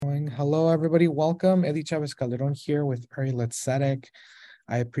Hello, everybody. Welcome. Eddie Chavez Calderon here with Let's Tzedek.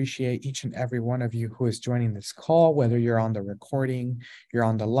 I appreciate each and every one of you who is joining this call, whether you're on the recording, you're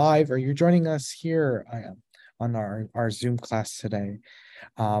on the live, or you're joining us here on our Zoom class today.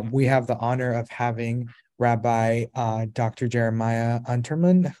 We have the honor of having Rabbi Dr. Jeremiah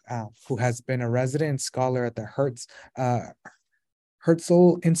Unterman, who has been a resident scholar at the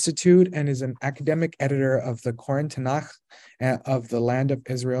Herzl Institute and is an academic editor of the Koran Tanakh of the Land of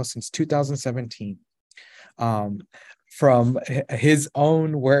Israel since 2017. From his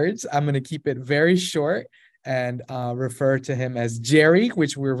own words, I'm going to keep it very short and refer to him as Jerry,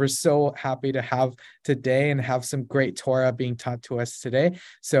 which we're so happy to have today and have some great Torah being taught to us today.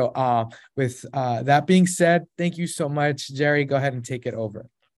 So with that being said, thank you so much, Jerry. Go ahead and take it over.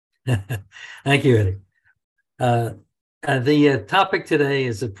 Thank you, Eddie. The topic today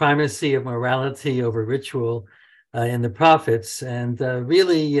is the primacy of morality over ritual in the prophets. And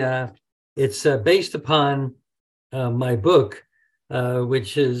really, it's based upon my book,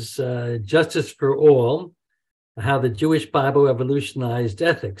 which is Justice for All, How the Jewish Bible Revolutionized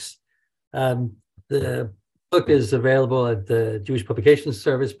Ethics. The book is available at the Jewish Publication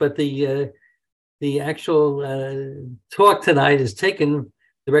Service, but the actual talk tonight is taken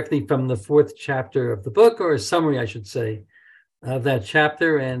directly from the 4th chapter of the book, or a summary, I should say, of that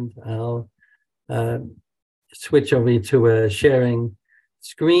chapter. And I'll switch over to a sharing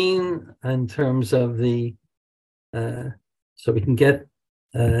screen in terms of the, so we can get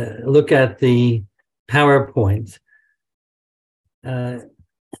a look at the PowerPoint.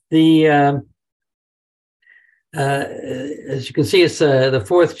 As you can see, it's the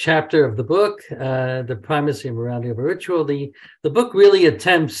 4th chapter of the book, The Primacy of Morality over Ritual. The book really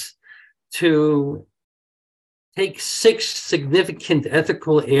attempts to take 6 significant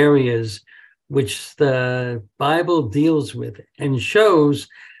ethical areas which the Bible deals with and shows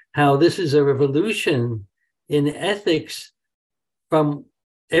how this is a revolution in ethics from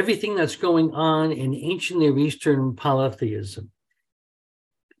everything that's going on in ancient Near Eastern polytheism.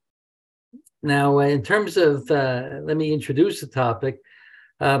 Now, in terms of, let me introduce the topic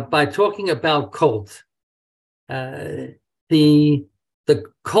by talking about cult. The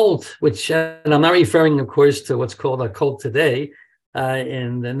cult, which, and I'm not referring, of course, to what's called a cult today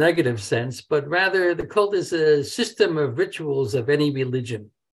in the negative sense, but rather the cult is a system of rituals of any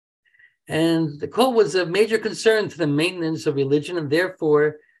religion. And the cult was a major concern to the maintenance of religion and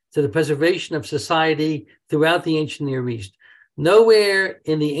therefore to the preservation of society throughout the ancient Near East. Nowhere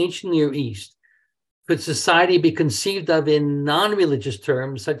in the ancient Near East could society be conceived of in non-religious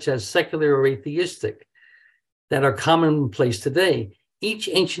terms, such as secular or atheistic, that are commonplace today. Each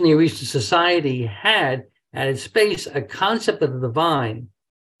ancient Near Eastern society had at its base a concept of the divine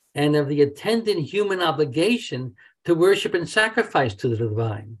and of the attendant human obligation to worship and sacrifice to the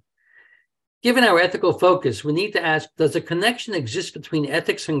divine. Given our ethical focus, we need to ask, does a connection exist between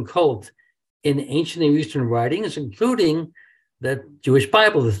ethics and cult in ancient Near Eastern writings, including the Jewish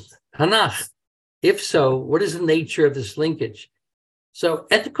Bible, the Tanakh? If so, what is the nature of this linkage? So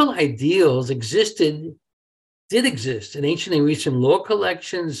ethical ideals did exist in ancient Near Eastern law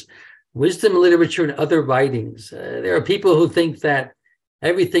collections, wisdom literature, and other writings. There are people who think that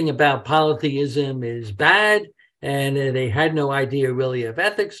everything about polytheism is bad, and they had no idea really of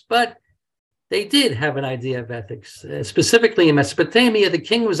ethics, but they did have an idea of ethics. Specifically in Mesopotamia, the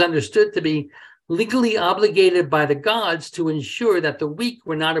king was understood to be legally obligated by the gods to ensure that the weak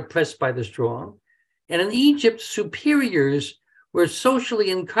were not oppressed by the strong. And in Egypt, superiors were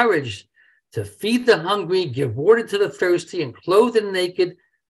socially encouraged to feed the hungry, give water to the thirsty, and clothe the naked,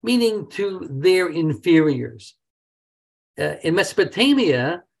 meaning to their inferiors. In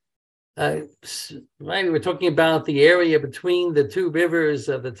Mesopotamia, we were talking about the area between the 2 rivers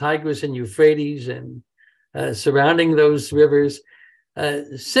of the Tigris and Euphrates and surrounding those rivers.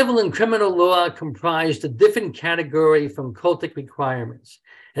 Civil and criminal law comprised a different category from cultic requirements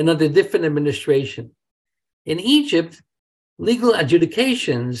and under different administration. In Egypt, legal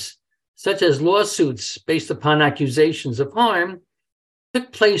adjudications, such as lawsuits based upon accusations of harm,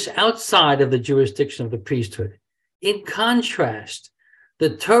 took place outside of the jurisdiction of the priesthood. In contrast, the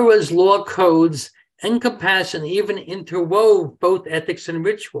Torah's law codes encompass and even interwove both ethics and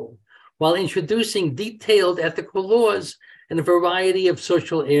ritual, while introducing detailed ethical laws in a variety of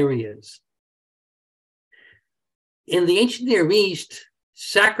social areas. In the ancient Near East,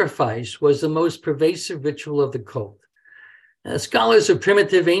 sacrifice was the most pervasive ritual of the cult. Scholars of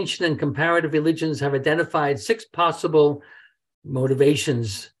primitive, ancient, and comparative religions have identified 6 possible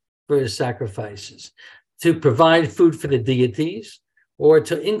motivations for sacrifices: to provide food for the deities, or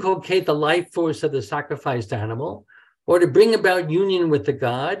to inculcate the life force of the sacrificed animal, or to bring about union with the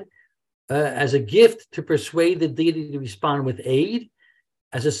god, as a gift to persuade the deity to respond with aid,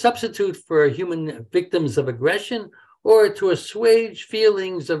 as a substitute for human victims of aggression, or to assuage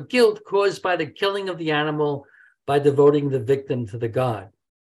feelings of guilt caused by the killing of the animal by devoting the victim to the god.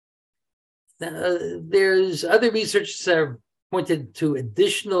 There's other research that have pointed to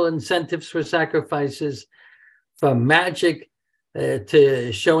additional incentives for sacrifices, from magic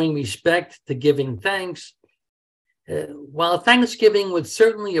to showing respect to giving thanks. While Thanksgiving would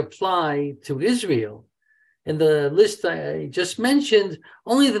certainly apply to Israel, in the list I just mentioned,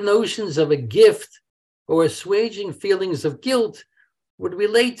 only the notions of a gift or assuaging feelings of guilt would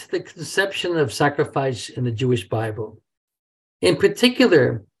relate to the conception of sacrifice in the Jewish Bible. In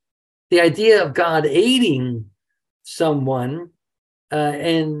particular, the idea of God aiding someone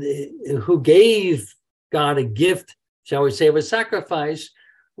and who gave God a gift, shall we say, of a sacrifice,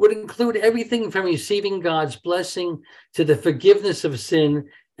 would include everything from receiving God's blessing to the forgiveness of sin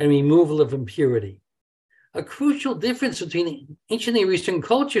and removal of impurity. A crucial difference between ancient Near Eastern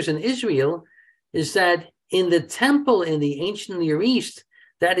cultures and Israel is that in the temple in the ancient Near East,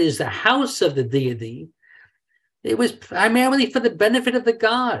 that is the house of the deity, it was primarily for the benefit of the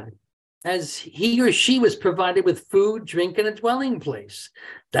god, as he or she was provided with food, drink, and a dwelling place.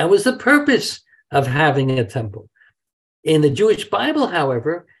 That was the purpose of having a temple. In the Jewish Bible,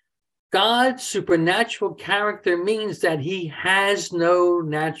 however, God's supernatural character means that he has no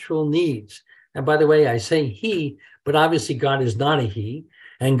natural needs. And by the way, I say he, but obviously God is not a he,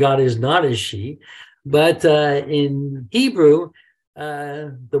 and God is not a she. But in Hebrew,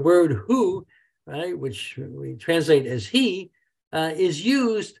 the word who, right, which we translate as he, is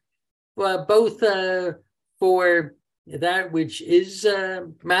used both for that which is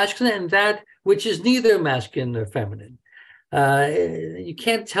masculine and that which is neither masculine nor feminine. You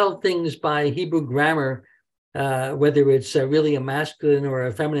can't tell things by Hebrew grammar, whether it's really a masculine or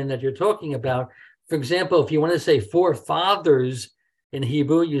a feminine that you're talking about. For example, if you want to say forefathers in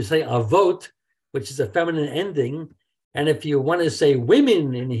Hebrew, you say avot, which is a feminine ending. And if you want to say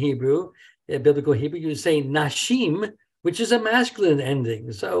women in Hebrew, biblical Hebrew, you say nashim, which is a masculine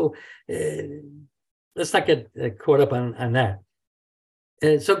ending. So let's not get caught up on that.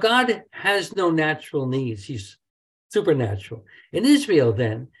 So God has no natural needs. He's supernatural. In Israel,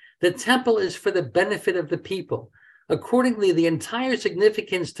 then, the temple is for the benefit of the people. Accordingly, the entire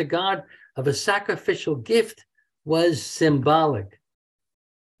significance to God of a sacrificial gift was symbolic.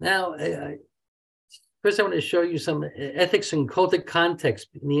 Now, first I want to show you some ethics and cultic context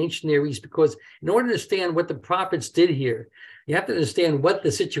in the ancient Near East, because in order to understand what the prophets did here, you have to understand what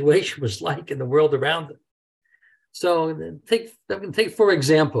the situation was like in the world around them. So take 4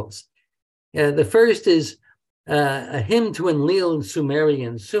 examples. The first is a hymn to Enlil in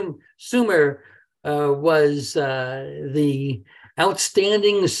Sumerian. Sumer was the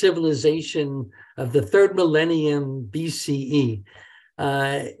outstanding civilization of the 3rd millennium BCE.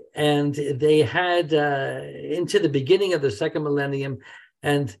 And they had into the beginning of the 2nd millennium,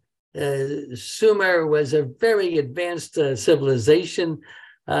 and Sumer was a very advanced civilization.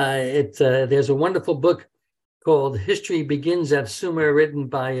 There's a wonderful book called History Begins at Sumer, written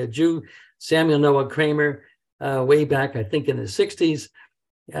by a Jew, Samuel Noah Kramer, way back, I think, in the 60s,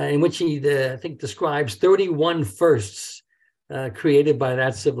 in which he, I think, describes 31 firsts created by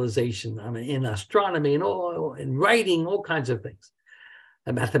that civilization. I mean, in astronomy and in writing, all kinds of things.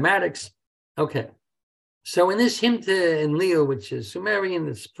 Mathematics. Okay. So in this hymn to Enlil, which is Sumerian,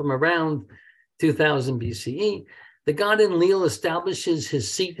 it's from around 2000 BCE, the god Enlil establishes his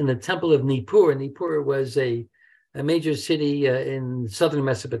seat in the temple of Nippur. Nippur was a major city in southern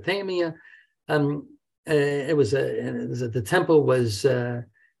Mesopotamia. The temple was a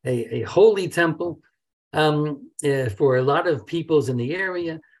holy temple for a lot of peoples in the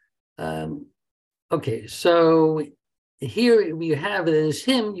area. Okay, so here we have in this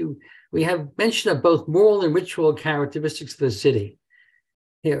hymn, we have mention of both moral and ritual characteristics of the city.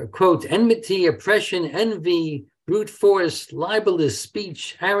 Here, quote, enmity, oppression, envy, brute force, libelous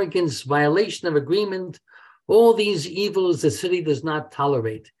speech, arrogance, violation of agreement, all these evils the city does not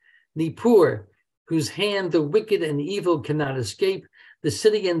tolerate. Nippur, whose hand the wicked and evil cannot escape, the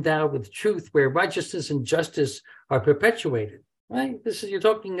city endowed with truth, where righteousness and justice are perpetuated. Right? You're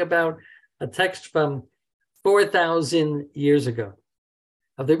talking about a text from 4,000 years ago.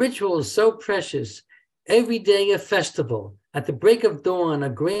 Of the rituals so precious, every day a festival, at the break of dawn, a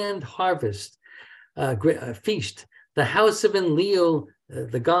grand harvest, a feast. The house of Enlil,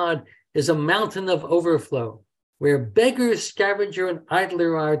 the god, is a mountain of overflow, where beggar, scavenger, and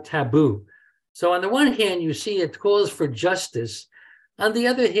idler are taboo. So on the one hand, you see it calls for justice. On the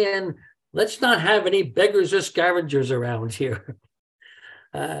other hand, let's not have any beggars or scavengers around here.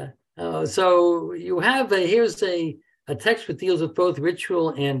 On So you have here's a text that deals with both ritual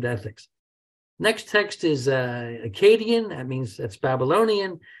and ethics. Next text is Akkadian. That means that's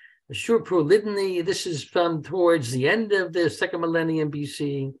Babylonian. The Shurpur Litany. This is from towards the end of the second millennium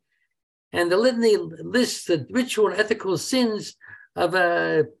BC. And the litany lists the ritual and ethical sins of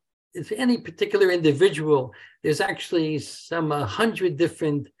any particular individual. There's actually some 100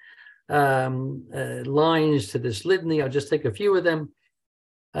 different lines to this litany. I'll just take a few of them.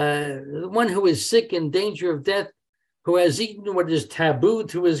 The one who is sick in danger of death, who has eaten what is taboo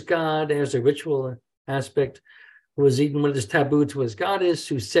to his God, there's a ritual aspect, who has eaten what is taboo to his goddess,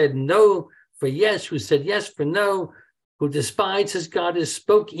 who said no for yes, who said yes for no, who despised his goddess,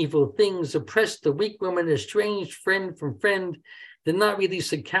 spoke evil things, oppressed the weak woman, estranged friend from friend, did not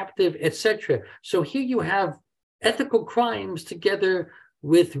release a captive, etc. So here you have ethical crimes together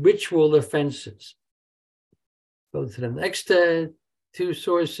with ritual offenses. Go to the next two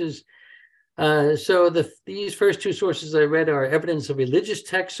sources. These first two sources I read are evidence of religious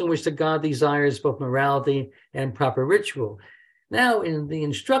texts in which the God desires both morality and proper ritual. Now, in the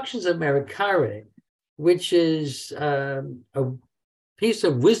instructions of Merikare, which is a piece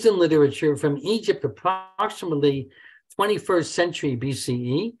of wisdom literature from Egypt, approximately 21st century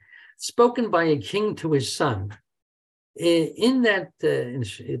BCE, spoken by a king to his son. In that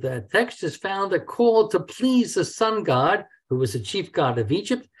text is found a call to please the sun god, who was the chief god of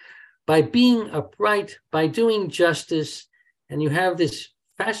Egypt, by being upright, by doing justice. And you have this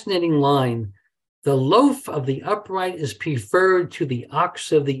fascinating line: the loaf of the upright is preferred to the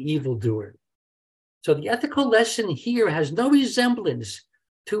ox of the evildoer. So the ethical lesson here has no resemblance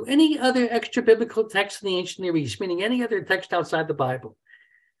to any other extra-biblical text in the ancient Near East, meaning any other text outside the Bible.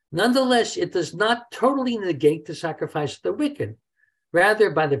 Nonetheless, it does not totally negate the sacrifice of the wicked.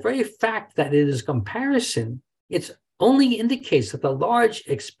 Rather, by the very fact that it is comparison, it only indicates that the large,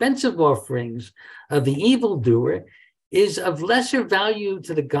 expensive offerings of the evildoer is of lesser value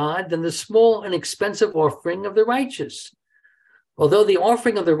to the God than the small and expensive offering of the righteous. Although the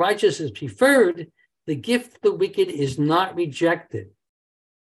offering of the righteous is preferred, the gift of the wicked is not rejected.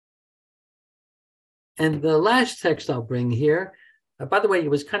 And the last text I'll bring here, by the way, it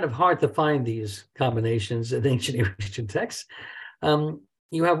was kind of hard to find these combinations in ancient Egyptian texts.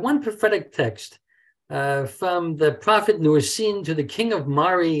 You have one prophetic text from the prophet Nursin to the king of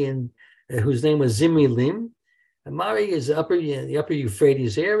Mari, whose name was Zimri-Lim. Mari is the upper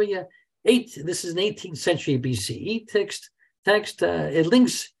Euphrates area. This is an 18th century BCE text. It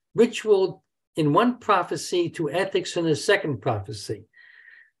links ritual in one prophecy to ethics in a second prophecy.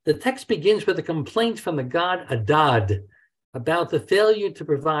 The text begins with a complaint from the god Adad about the failure to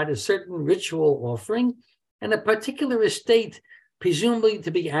provide a certain ritual offering and a particular estate, presumably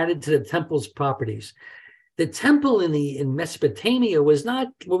to be added to the temple's properties. The temple in Mesopotamia was not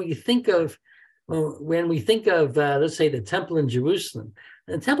what we think of when we think of, let's say, the temple in Jerusalem.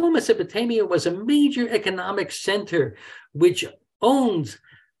 The temple in Mesopotamia was a major economic center which owned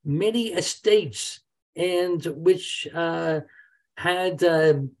many estates and which had,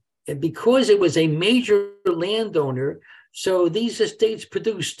 because it was a major landowner, so these estates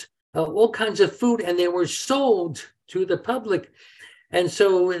produced all kinds of food and they were sold to the public. And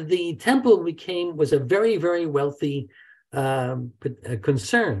so the temple was a very, very wealthy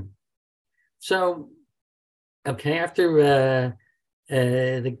concern. So, okay, after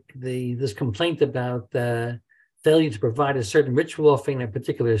this complaint about failure to provide a certain ritual offering in a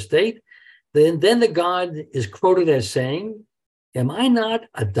particular estate, then the god is quoted as saying, "Am I not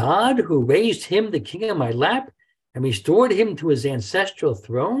Adad who raised him the king of my lap and restored him to his ancestral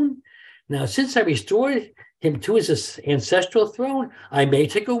throne? Now, since I restored him to his ancestral throne, I may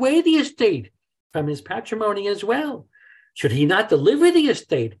take away the estate from his patrimony as well. Should he not deliver the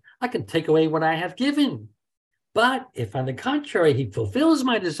estate, I can take away what I have given. But if, on the contrary, he fulfills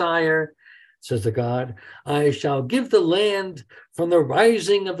my desire, says the god, I shall give the land from the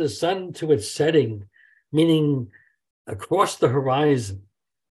rising of the sun to its setting," meaning across the horizon.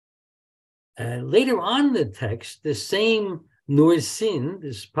 Later on in the text, the same Nursin,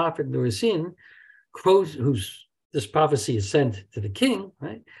 this prophet Nursin, quotes, this prophecy is sent to the king,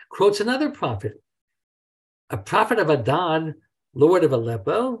 right? Quotes another prophet, a prophet of Adad, Lord of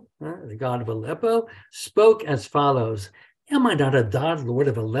Aleppo, the god of Aleppo, spoke as follows: "Am I not Adad, Lord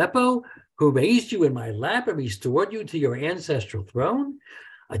of Aleppo, who raised you in my lap and restored you to your ancestral throne?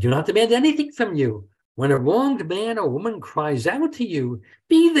 I do not demand anything from you. When a wronged man or woman cries out to you,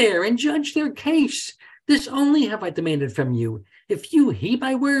 be there and judge their case. This only have I demanded from you. If you heed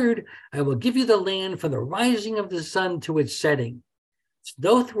my word, I will give you the land from the rising of the sun to its setting." It's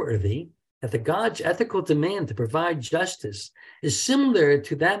noteworthy that the God's ethical demand to provide justice is similar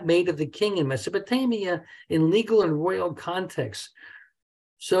to that made of the king in Mesopotamia in legal and royal contexts.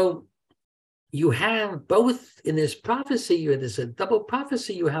 So you have both in this prophecy, or this a double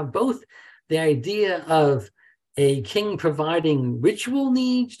prophecy, you have both the idea of a king providing ritual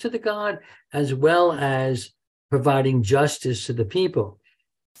needs to the god, as well as providing justice to the people.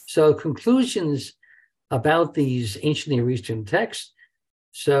 So conclusions about these ancient Near Eastern texts.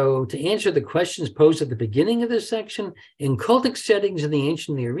 So to answer the questions posed at the beginning of this section, in cultic settings in the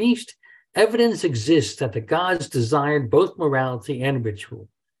ancient Near East, evidence exists that the gods desired both morality and ritual.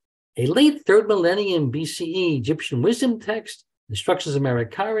 A late 3rd millennium BCE Egyptian wisdom text, Instructions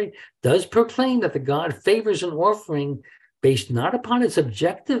Americari, does proclaim that the god favors an offering based not upon its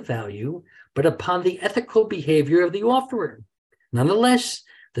objective value, but upon the ethical behavior of the offerer. Nonetheless,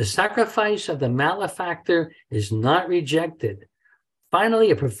 the sacrifice of the malefactor is not rejected.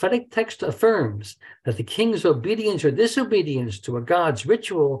 Finally, a prophetic text affirms that the king's obedience or disobedience to a god's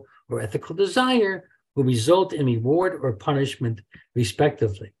ritual or ethical desire will result in reward or punishment,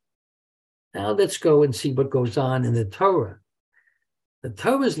 respectively. Now let's go and see what goes on in the Torah. The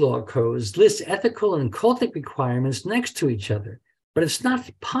Torah's law codes list ethical and cultic requirements next to each other, but it's not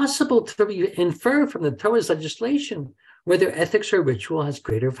possible to infer from the Torah's legislation whether ethics or ritual has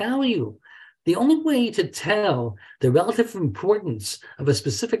greater value. The only way to tell the relative importance of a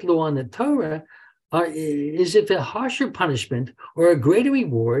specific law in the Torah is if a harsher punishment or a greater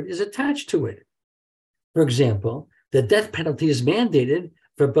reward is attached to it. For example, the death penalty is mandated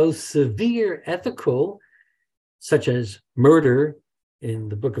for both severe ethical, such as murder in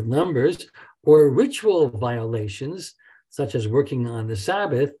the book of Numbers, or ritual violations, such as working on the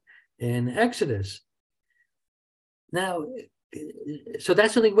Sabbath in Exodus. Now, so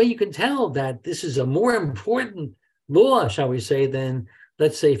that's the only way you can tell that this is a more important law, shall we say, than,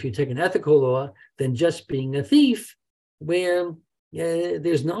 let's say, if you take an ethical law, than just being a thief, where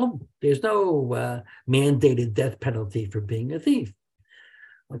there's no mandated death penalty for being a thief.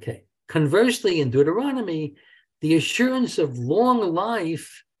 Okay. Conversely, in Deuteronomy, the assurance of long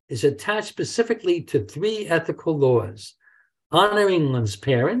life is attached specifically to 3 ethical laws: honoring one's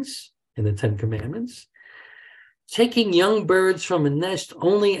parents in the 10 Commandments, taking young birds from a nest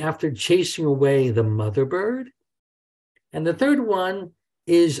only after chasing away the mother bird, and the third one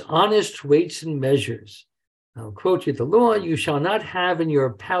is honest weights and measures. I'll quote you the law: you shall not have in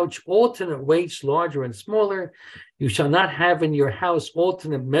your pouch alternate weights, larger and smaller. You shall not have in your house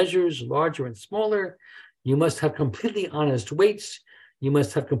alternate measures, larger and smaller. You must have completely honest weights. You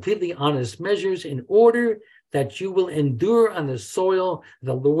must have completely honest measures, in order that you will endure on the soil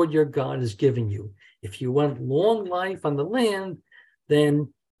the Lord your God is giving you. If you want long life on the land,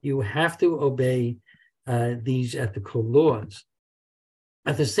 then you have to obey these ethical laws.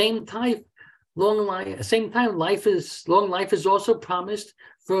 At the same time, long life is also promised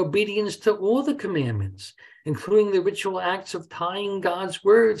for obedience to all the commandments, including the ritual acts of tying God's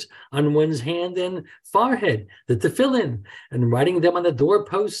words on one's hand and forehead, the tefillin, and writing them on the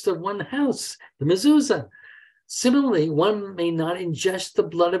doorposts of one house, the mezuzah. Similarly, one may not ingest the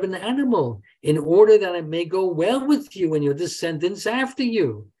blood of an animal in order that it may go well with you and your descendants after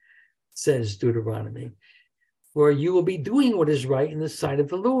you, says Deuteronomy, for you will be doing what is right in the sight of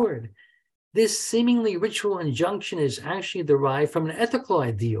the Lord. This seemingly ritual injunction is actually derived from an ethical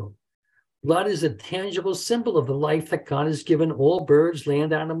ideal. Blood is a tangible symbol of the life that God has given all birds,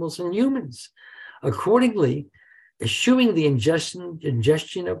 land animals, and humans. Accordingly, eschewing the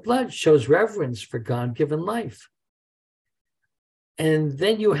ingestion of blood shows reverence for God-given life. And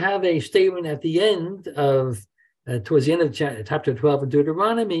then you have a statement at the end of, towards the end of chapter 12 of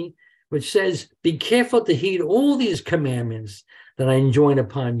Deuteronomy, which says, be careful to heed all these commandments that I enjoin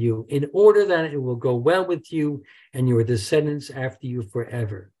upon you, in order that it will go well with you and your descendants after you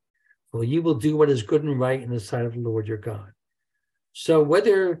forever. For you will do what is good and right in the sight of the Lord your God. So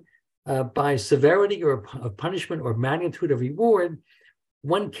whether by severity or of punishment or magnitude of reward,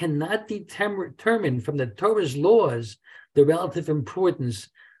 one cannot determine from the Torah's laws the relative importance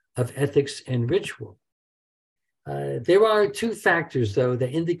of ethics and ritual. There are 2 factors, though,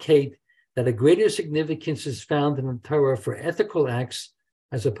 that indicate that a greater significance is found in the Torah for ethical acts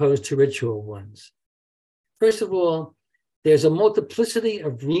as opposed to ritual ones. First of all, there's a multiplicity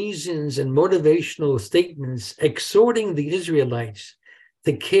of reasons and motivational statements exhorting the Israelites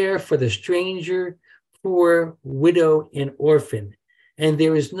to care for the stranger, poor, widow, and orphan. And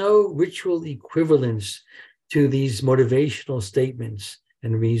there is no ritual equivalence to these motivational statements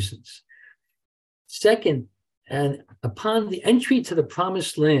and reasons. Second, and upon the entry to the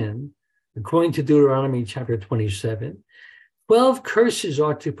promised land, according to Deuteronomy chapter 27, 12 curses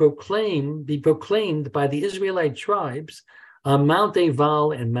are to be proclaimed by the Israelite tribes on Mount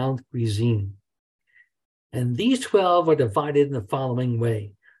Ebal and Mount Gerizim. And these 12 are divided in the following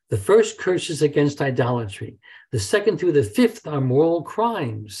way. The first curse is against idolatry. The second through the fifth are moral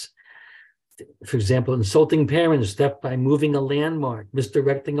crimes. For example, insulting parents, theft by moving a landmark,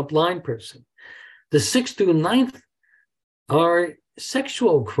 misdirecting a blind person. The sixth through ninth are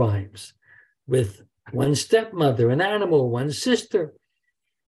sexual crimes with one stepmother, an animal, one sister.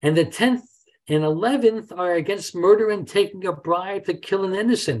 And the 10th and 11th are against murder and taking a bribe to kill an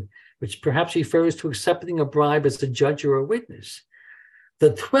innocent, which perhaps refers to accepting a bribe as a judge or a witness.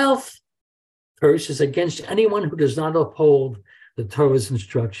 The 12th curse is against anyone who does not uphold the Torah's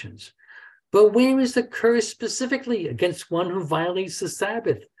instructions. But where is the curse specifically against one who violates the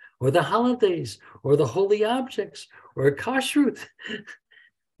Sabbath or the holidays or the holy objects or kashrut?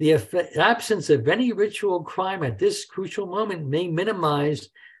 The absence of any ritual crime at this crucial moment may minimize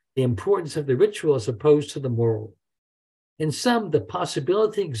the importance of the ritual as opposed to the moral. In sum, the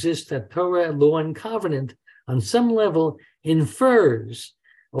possibility exists that Torah, law, and covenant on some level infers,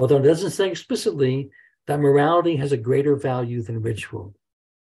 although it doesn't say explicitly, that morality has a greater value than ritual.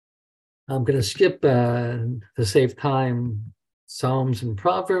 I'm going to skip, to save time, Psalms and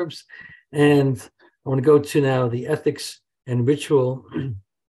Proverbs, and I want to go to now the ethics and ritual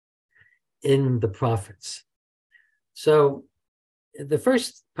in the prophets. So the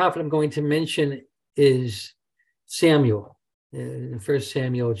first prophet I'm going to mention is Samuel, in 1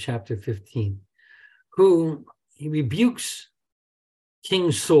 Samuel chapter 15, who he rebukes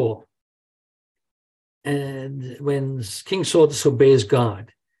King Saul. And when King Saul disobeys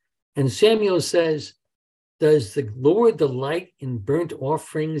God, and Samuel says, does the Lord delight in burnt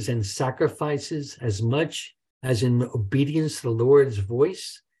offerings and sacrifices as much as in obedience to the Lord's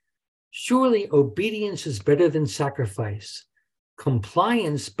voice? Surely obedience is better than sacrifice,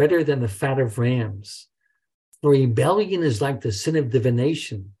 compliance better than the fat of rams. For rebellion is like the sin of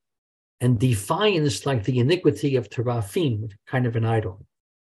divination, and defiance like the iniquity of teraphim, kind of an idol.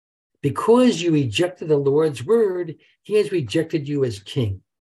 Because you rejected the Lord's word, he has rejected you as king.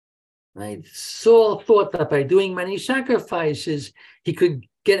 Right? Saul thought that by doing many sacrifices, he could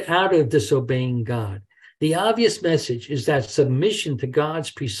get out of disobeying God. The obvious message is that submission to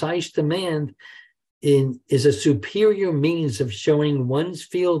God's precise demand is a superior means of showing one's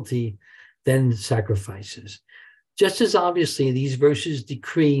fealty than sacrifices. Just as obviously, these verses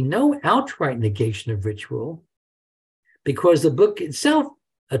decree no outright negation of ritual, because the book itself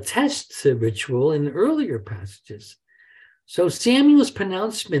attests to ritual in earlier passages. So Samuel's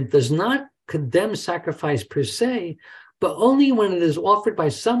pronouncement does not condemn sacrifice per se, but only when it is offered by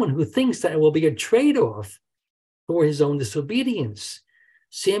someone who thinks that it will be a trade-off for his own disobedience.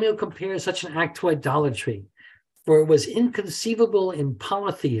 Samuel compares such an act to idolatry, for it was inconceivable in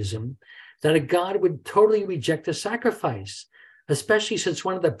polytheism that a god would totally reject a sacrifice, especially since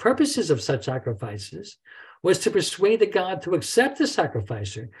one of the purposes of such sacrifices was to persuade the god to accept the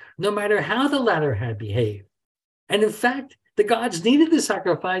sacrificer, no matter how the latter had behaved. And in fact, the gods needed the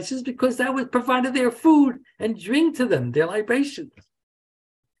sacrifices because that was provided their food and drink to them, their libations.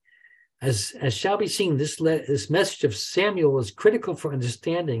 As shall be seen, this message of Samuel is critical for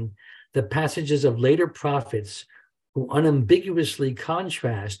understanding the passages of later prophets who unambiguously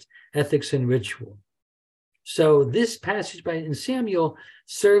contrast ethics and ritual. So this passage in Samuel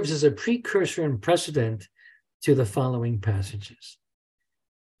serves as a precursor and precedent to the following passages.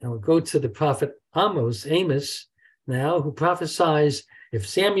 Now we'll go to the prophet Amos now, who prophesies, if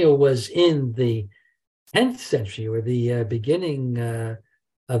Samuel was in the 10th century or the beginning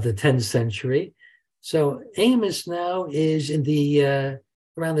of the 10th century. So Amos now is in the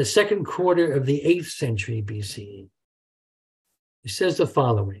around the second quarter of the 8th century BCE. He says the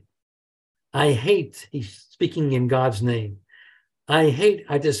following: I hate, he's speaking in God's name,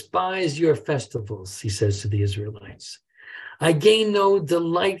 I despise your festivals, he says to the Israelites. I gain no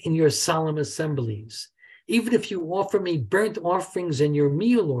delight in your solemn assemblies. Even if you offer me burnt offerings and your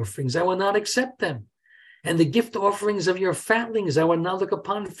meal offerings, I will not accept them. And the gift offerings of your fatlings I will not look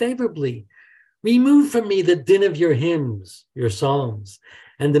upon favorably. Remove from me the din of your hymns, your psalms,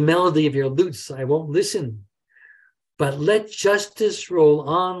 and the melody of your lutes. I won't listen. But let justice roll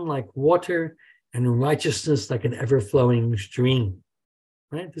on like water and righteousness like an ever-flowing stream.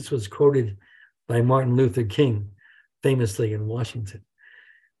 Right? This was quoted by Martin Luther King, famously in Washington.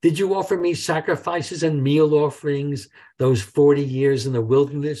 Did you offer me sacrifices and meal offerings those 40 years in the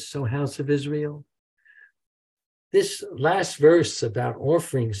wilderness, O house of Israel? This last verse about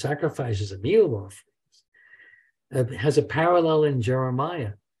offering sacrifices and meal offerings has a parallel in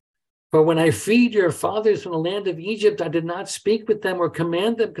Jeremiah, For when I freed your fathers from the land of Egypt, I did not speak with them or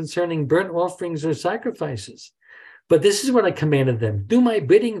command them concerning burnt offerings or sacrifices. But this is what I commanded them: do my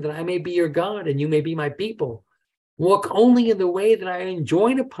bidding, that I may be your God, and you may be my people. Walk only in the way that I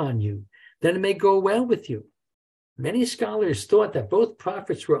enjoin upon you, that it may go well with you. Many scholars thought that both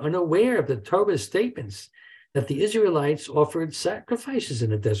prophets were unaware of the Torah's statements that the Israelites offered sacrifices in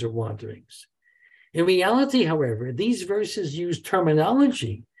the desert wanderings. In reality, however, these verses use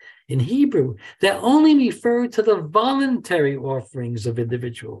terminology in Hebrew that only refer to the voluntary offerings of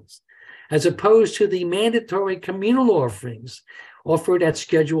individuals, as opposed to the mandatory communal offerings offered at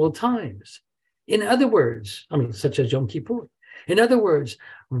scheduled times. In other words, such as Yom Kippur. In other words,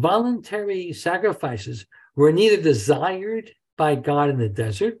 voluntary sacrifices were neither desired by God in the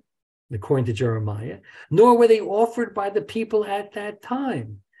desert, according to Jeremiah, nor were they offered by the people at that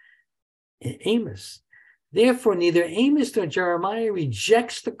time, in Amos. Therefore, neither Amos nor Jeremiah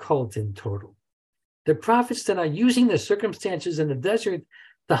rejects the cult in total. The prophets that are using the circumstances in the desert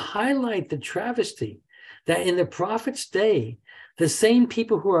to highlight the travesty that in the prophet's day, the same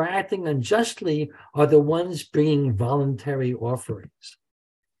people who are acting unjustly are the ones bringing voluntary offerings.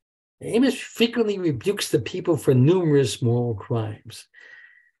 Amos frequently rebukes the people for numerous moral crimes.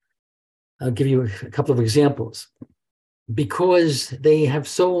 I'll give you a couple of examples. Because they have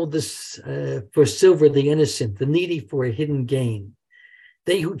sold this for silver the innocent, the needy for a hidden gain.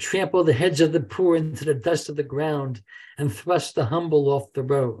 They who trample the heads of the poor into the dust of the ground and thrust the humble off the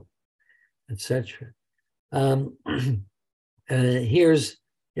road, etc. Here's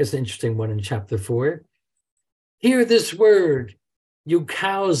an interesting one in chapter 4. Hear this word, you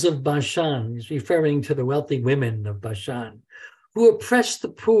cows of Bashan. He's referring to the wealthy women of Bashan, who oppress the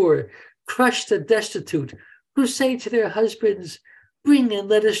poor, crush the destitute, who say to their husbands, bring and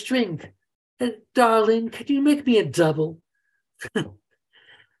let us drink. And darling, can you make me a double?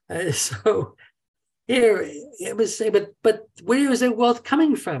 So here it was say, but where is their wealth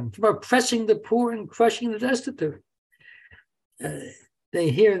coming from? From oppressing the poor and crushing the destitute.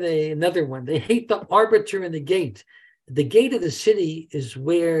 Another one. They hate the arbiter in the gate. The gate of the city is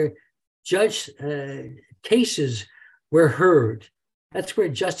where judge cases were heard. That's where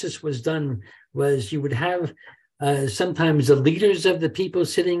justice was done. Was you would have sometimes the leaders of the people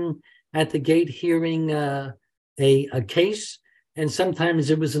sitting at the gate hearing a case, and sometimes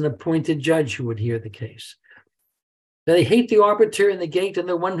it was an appointed judge who would hear the case. They hate the arbiter in the gate, and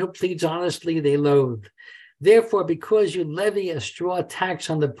the one who pleads honestly they loathe. Therefore, because you levy a straw tax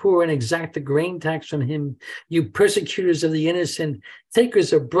on the poor and exact a grain tax from him, you persecutors of the innocent,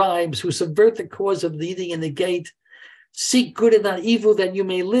 takers of bribes, who subvert the cause of leading in the gate, seek good and not evil that you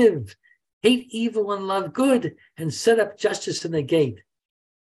may live. Hate evil and love good, and set up justice in the gate.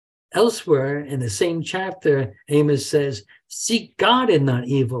 Elsewhere in the same chapter, Amos says, seek God and not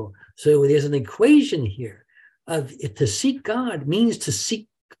evil. So there's an equation here of to seek God means to seek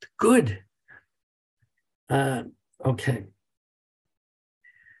good. Okay.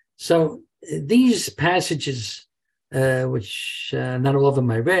 So these passages, which not all of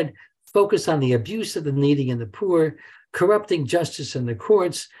them I read, focus on the abuse of the needy and the poor, corrupting justice in the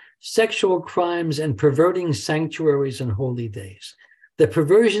courts, sexual crimes, and perverting sanctuaries and holy days. The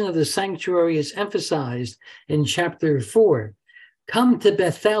perversion of the sanctuary is emphasized in chapter 4. Come to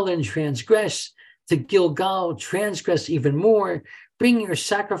Bethel and transgress, to Gilgal transgress even more. Bring your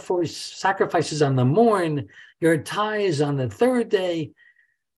sacrifices on the morn, your tithes on the third day.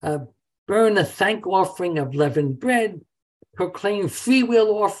 Burn a thank offering of leavened bread. Proclaim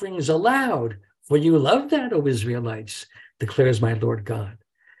freewill offerings aloud, for you love that, O Israelites, declares my Lord God.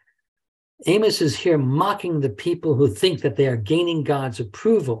 Amos is here mocking the people who think that they are gaining God's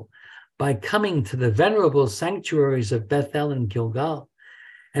approval by coming to the venerable sanctuaries of Bethel and Gilgal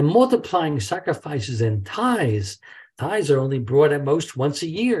and multiplying sacrifices and tithes. Tithes are only brought at most once a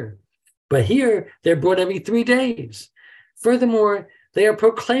year, but here they're brought every 3 days. Furthermore, they are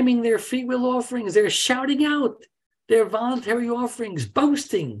proclaiming their free will offerings. They're shouting out their voluntary offerings,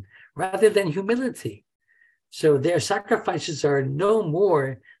 boasting rather than humility. So their sacrifices are no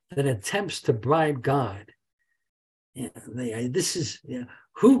more than attempts to bribe God.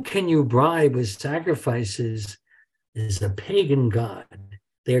 Who can you bribe with sacrifices is a pagan God.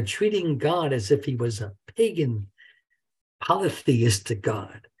 They're treating God as if he was a pagan, polytheistic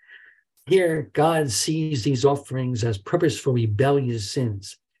God. Here, God sees these offerings as purposeful, rebellious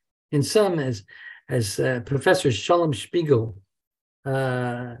sins. In some, as Professor Shalom Spiegel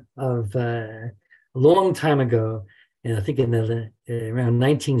of a long time ago, and I think around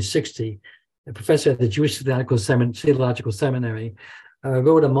 1960, a professor at the Jewish Theological Seminary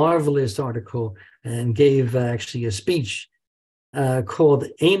wrote a marvelous article and gave actually a speech called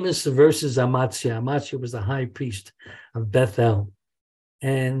Amos versus Amaziah. Amaziah was the high priest of Bethel.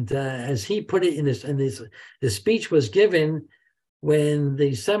 And as he put it the speech was given when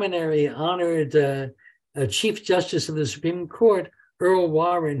the seminary honored a Chief Justice of the Supreme Court, Earl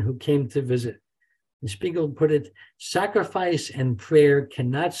Warren, who came to visit. And Spiegel put it, sacrifice and prayer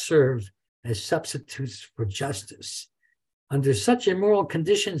cannot serve as substitutes for justice. Under such immoral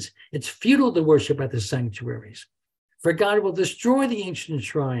conditions, it's futile to worship at the sanctuaries. For God will destroy the ancient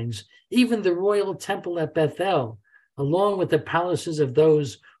shrines, even the royal temple at Bethel, along with the palaces of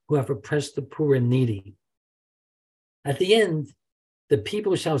those who have oppressed the poor and needy. At the end, the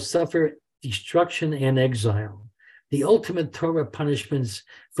people shall suffer destruction and exile, the ultimate Torah punishments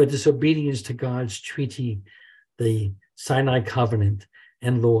for disobedience to God's treaty, the Sinai covenant,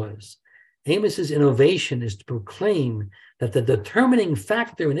 and laws. Amos's innovation is to proclaim that the determining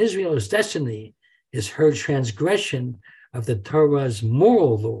factor in Israel's destiny is her transgression of the Torah's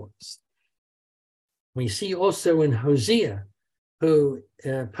moral laws. We see also in Hosea, who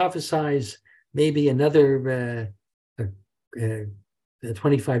prophesies maybe another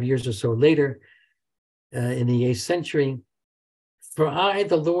 25 years or so later, in the 8th century, for I,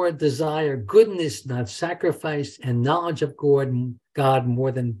 the Lord, desire goodness, not sacrifice, and knowledge of God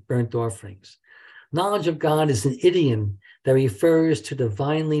more than burnt offerings. Knowledge of God is an idiom that refers to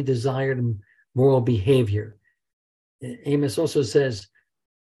divinely desired moral behavior. Amos also says,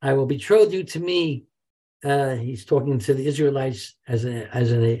 I will betroth you to me. He's talking to the Israelites as a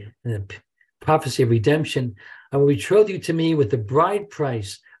prophecy of redemption. I will betroth you to me with the bride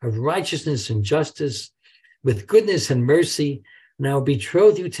price of righteousness and justice, with goodness and mercy. And I will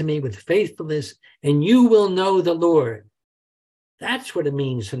betroth you to me with faithfulness, and you will know the Lord. That's what it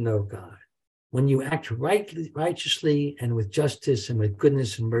means to know God, when you act righteously and with justice and with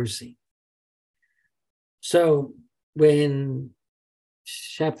goodness and mercy. So when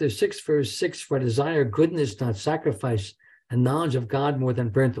chapter 6, verse 6, for desire goodness, not sacrifice, and knowledge of God more than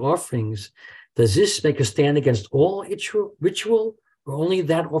burnt offerings, does this make a stand against all ritual or only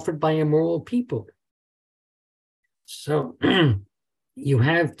that offered by immoral people? So you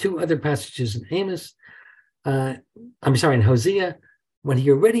have two other passages in Amos, in Hosea, when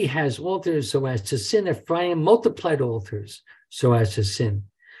he already has altars so as to sin, Ephraim multiplied altars so as to sin.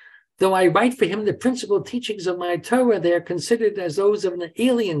 Though I write for him the principal teachings of my Torah, they are considered as those of an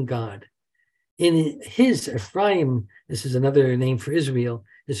alien God. In his, Ephraim, this is another name for Israel,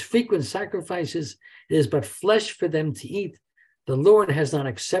 his frequent sacrifices, it is but flesh for them to eat. The Lord has not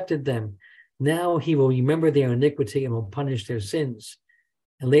accepted them. Now he will remember their iniquity and will punish their sins.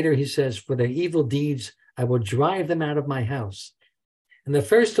 And later he says, for their evil deeds, I will drive them out of my house. In the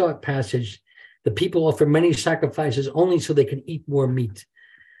first passage, the people offer many sacrifices only so they can eat more meat.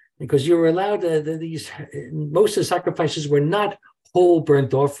 Because you were allowed, most of the sacrifices were not whole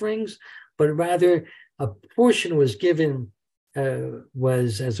burnt offerings, but rather a portion was given,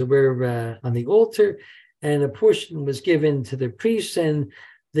 was as it were on the altar, and a portion was given to the priests, and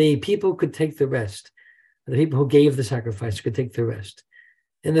the people could take the rest. The people who gave the sacrifice could take the rest.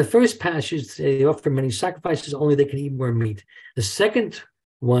 In the first passage, they offer many sacrifices, only they can eat more meat. The second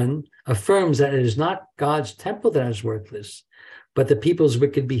one affirms that it is not God's temple that is worthless, but the people's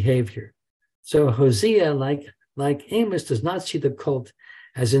wicked behavior. So Hosea, like Amos, does not see the cult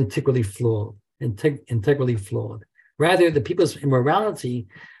as integrally flawed. Rather, the people's immorality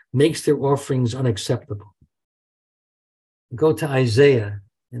makes their offerings unacceptable. Go to Isaiah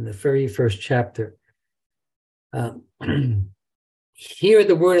in the very first chapter. Hear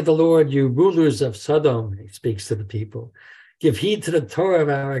the word of the Lord, you rulers of Sodom, he speaks to the people. Give heed to the Torah of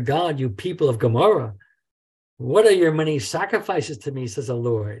our God, you people of Gomorrah. What are your many sacrifices to me, says the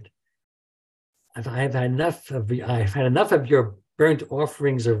Lord? I've had enough of your burnt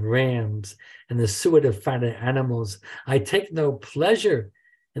offerings of rams and the suet of fatted animals. I take no pleasure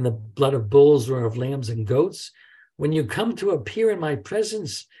in the blood of bulls or of lambs and goats. When you come to appear in my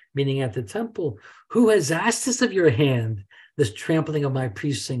presence, meaning at the temple, who has asked this of your hand, this trampling of my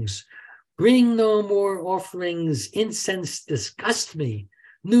precincts? Bring no more offerings, incense disgust me.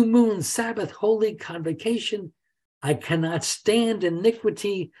 New moon, Sabbath, holy convocation. I cannot stand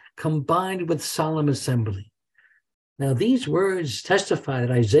iniquity combined with solemn assembly. Now, these words testify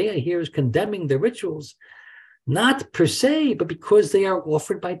that Isaiah here is condemning the rituals, not per se, but because they are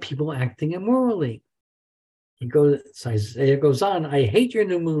offered by people acting immorally. Isaiah goes on, I hate your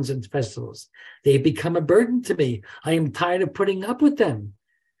new moons and festivals. They have become a burden to me. I am tired of putting up with them.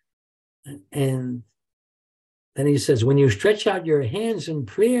 And then he says, when you stretch out your hands in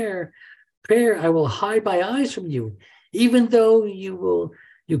prayer, I will hide my eyes from you. Even though you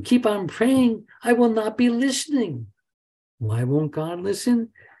keep on praying, I will not be listening. Why won't God listen?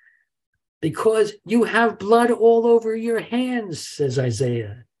 Because you have blood all over your hands, says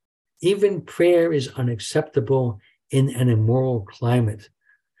Isaiah. Even prayer is unacceptable in an immoral climate.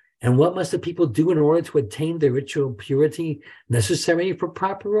 And what must the people do in order to attain the ritual purity necessary for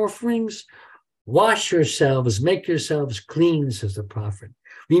proper offerings? Wash yourselves, make yourselves clean, says the prophet.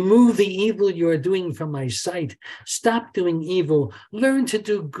 Remove the evil you are doing from my sight. Stop doing evil. Learn to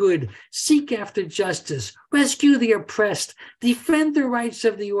do good. Seek after justice. Rescue the oppressed. Defend the rights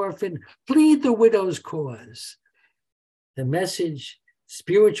of the orphan. Plead the widow's cause. The message,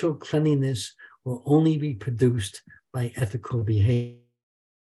 spiritual cleanliness, will only be produced by ethical behavior.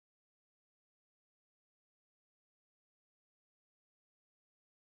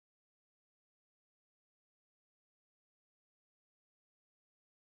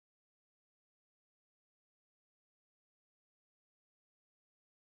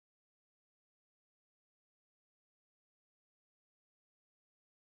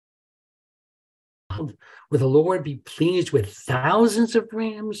 Will the Lord be pleased with thousands of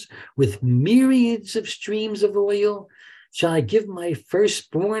rams, with myriads of streams of oil? Shall I give my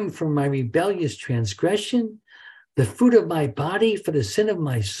firstborn for my rebellious transgression, the fruit of my body for the sin of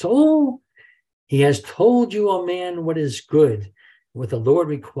my soul? He has told you, O man, what is good, what the Lord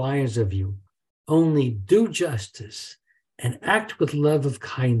requires of you. Only do justice and act with love of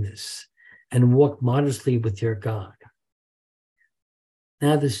kindness and walk modestly with your God.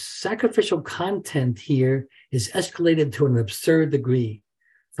 Now, the sacrificial content here is escalated to an absurd degree,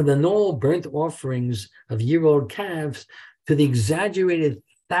 from the normal burnt offerings of year-old calves to the exaggerated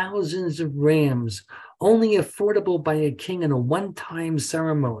thousands of rams, only affordable by a king in a one-time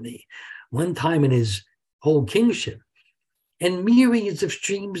ceremony, one time in his whole kingship, and myriads of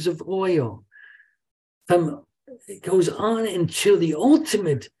streams of oil. It goes on until the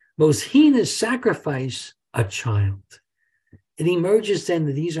ultimate, most heinous sacrifice, a child. It emerges then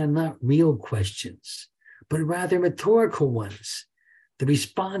that these are not real questions, but rather rhetorical ones. The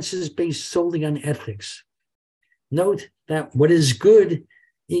response is based solely on ethics. Note that what is good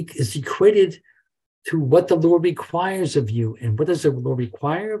is equated to what the Lord requires of you. And what does the Lord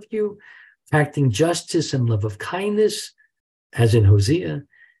require of you? Practicing justice and love of kindness, as in Hosea,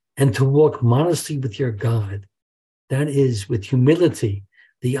 and to walk modestly with your God. That is, with humility,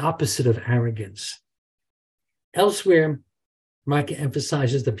 the opposite of arrogance. Elsewhere, Micah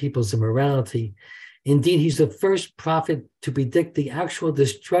emphasizes the people's immorality. Indeed, he's the first prophet to predict the actual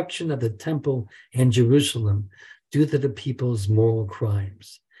destruction of the temple and Jerusalem due to the people's moral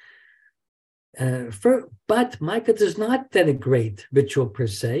crimes. But Micah does not denigrate ritual per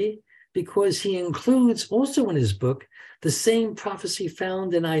se, because he includes also in his book the same prophecy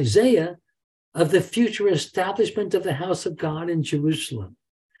found in Isaiah of the future establishment of the house of God in Jerusalem.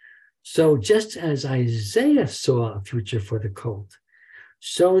 So just as Isaiah saw a future for the cult,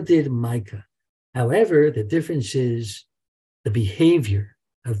 so did Micah. However, the difference is the behavior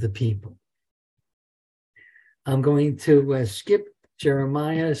of the people. I'm going to skip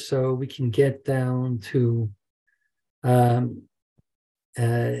Jeremiah so we can get down to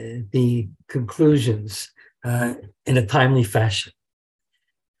the conclusions in a timely fashion.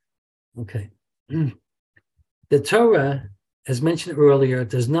 Okay. The Torah, as mentioned earlier,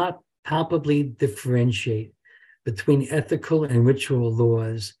 does not palpably differentiate between ethical and ritual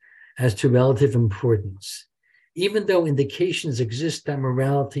laws as to relative importance, even though indications exist that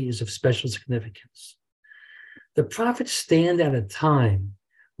morality is of special significance. The prophets stand at a time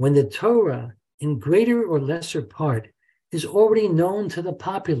when the Torah, in greater or lesser part, is already known to the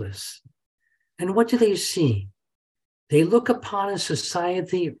populace. And what do they see? They look upon a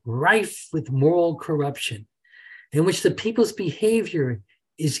society rife with moral corruption, in which the people's behavior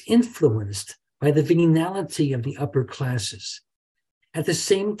is influenced by the venality of the upper classes. At the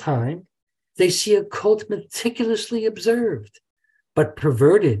same time, they see a cult meticulously observed, but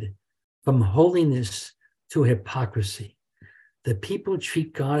perverted from holiness to hypocrisy. The people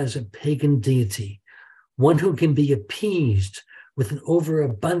treat God as a pagan deity, one who can be appeased with an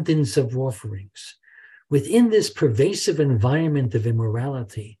overabundance of offerings. Within this pervasive environment of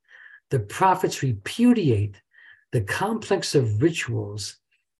immorality, the prophets repudiate the complex of rituals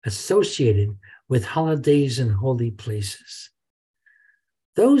associated with holidays and holy places.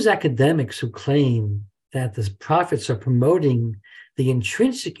 Those academics who claim that the prophets are promoting the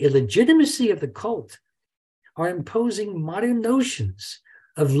intrinsic illegitimacy of the cult are imposing modern notions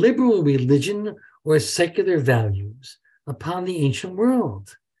of liberal religion or secular values upon the ancient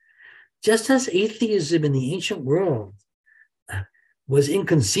world. Just as atheism in the ancient world was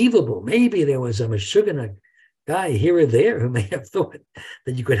inconceivable, maybe there was a Meshuggah guy here or there who may have thought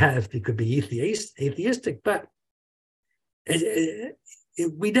that it could be atheistic, but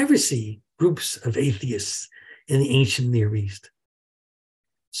We never see groups of atheists in the ancient Near East.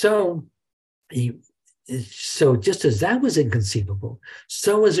 So just as that was inconceivable,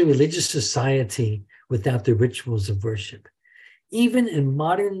 so was a religious society without the rituals of worship. Even in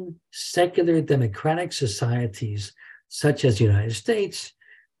modern secular democratic societies, such as the United States,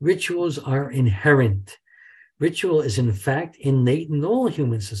 rituals are inherent. Ritual is, in fact, innate in all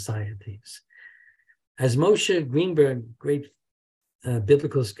human societies. As Moshe Greenberg, great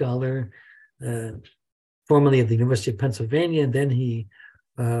biblical scholar, formerly of the University of Pennsylvania, and then he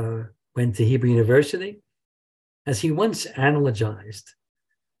went to Hebrew University, as he once analogized,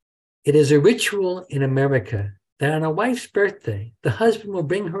 it is a ritual in America that on a wife's birthday, the husband will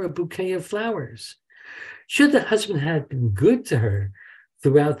bring her a bouquet of flowers. Should the husband have been good to her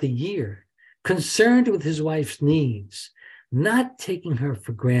throughout the year, concerned with his wife's needs, not taking her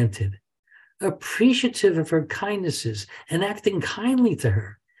for granted, appreciative of her kindnesses and acting kindly to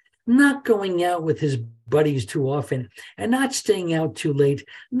her, not going out with his buddies too often and not staying out too late,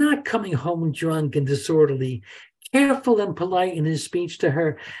 not coming home drunk and disorderly, careful and polite in his speech to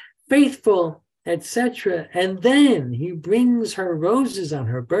her, faithful, etc. And then he brings her roses on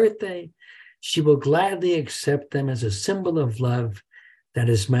her birthday. She will gladly accept them as a symbol of love that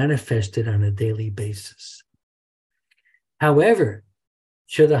is manifested on a daily basis. However,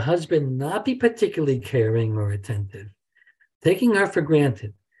 should a husband not be particularly caring or attentive, taking her for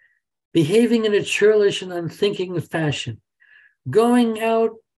granted, behaving in a churlish and unthinking fashion, going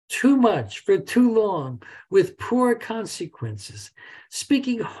out too much for too long with poor consequences,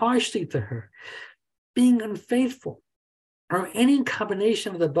 speaking harshly to her, being unfaithful, or any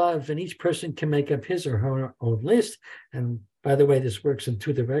combination of the above, and each person can make up his or her own list. And by the way, this works in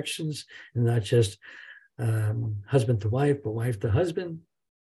two directions, and not just husband to wife, but wife to husband.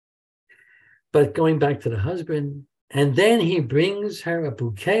 But going back to the husband, and then he brings her a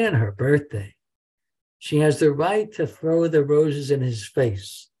bouquet on her birthday. She has the right to throw the roses in his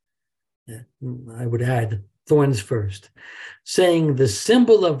face. I would add thorns first, saying the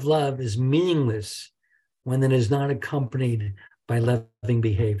symbol of love is meaningless when it is not accompanied by loving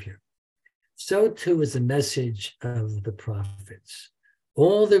behavior. So too is the message of the prophets.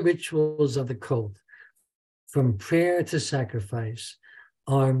 All the rituals of the cult, from prayer to sacrifice,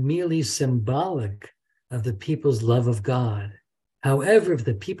 are merely symbolic of the people's love of God. However, if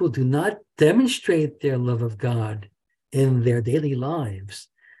the people do not demonstrate their love of God in their daily lives,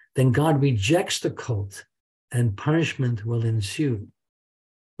 then God rejects the cult and punishment will ensue.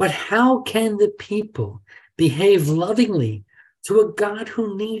 But how can the people behave lovingly to a God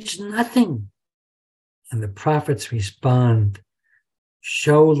who needs nothing? And the prophets respond,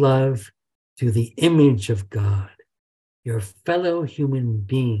 show love to the image of God, your fellow human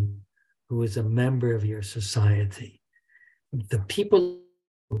being who is a member of your society. The people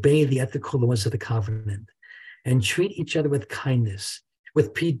obey the ethical laws of the covenant and treat each other with kindness,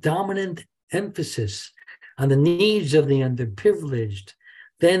 with predominant emphasis on the needs of the underprivileged.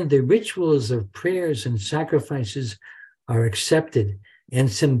 Then the rituals of prayers and sacrifices are accepted and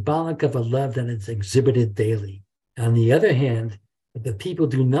symbolic of a love that is exhibited daily. On the other hand, if the people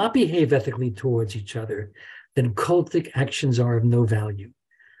do not behave ethically towards each other, then cultic actions are of no value.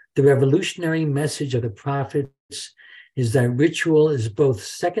 The revolutionary message of the prophets is that ritual is both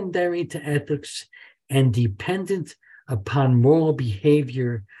secondary to ethics and dependent upon moral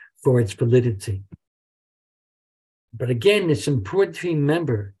behavior for its validity. But again, it's important to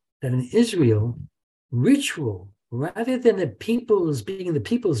remember that in Israel, ritual, rather than the people's being the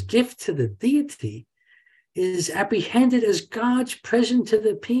people's gift to the deity, is apprehended as God's present to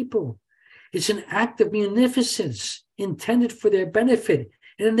the people. It's an act of munificence intended for their benefit.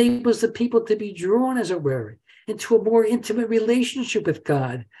 It enables the people to be drawn, as it were, into a more intimate relationship with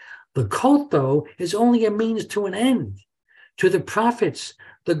God. The cult, though, is only a means to an end. To the prophets,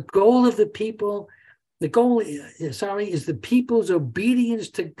 the goal is the people's obedience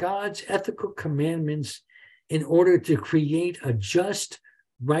to God's ethical commandments in order to create a just,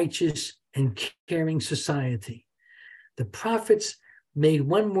 righteous, and caring society. The prophets made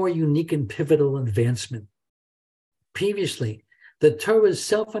one more unique and pivotal advancement. Previously, the Torah's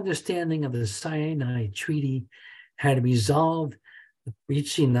self-understanding of the Sinai Treaty had resolved that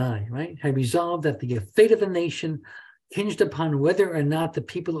the fate of the nation hinged upon whether or not the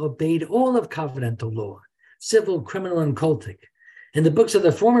people obeyed all of covenantal law, civil, criminal, and cultic. In the books of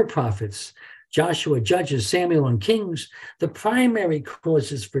the former prophets, Joshua, Judges, Samuel, and Kings, the primary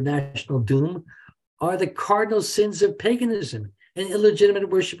causes for national doom are the cardinal sins of paganism and illegitimate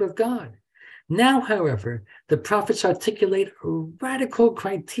worship of God. Now, however, the prophets articulate a radical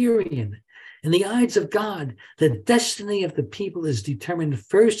criterion In the eyes of God, the destiny of the people is determined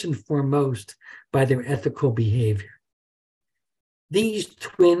first and foremost by their ethical behavior. These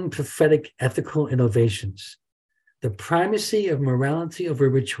twin prophetic ethical innovations, the primacy of morality over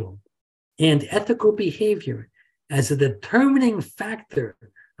ritual and ethical behavior as a determining factor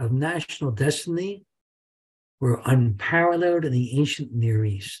of national destiny, were unparalleled in the ancient Near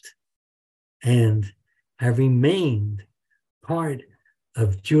East and have remained part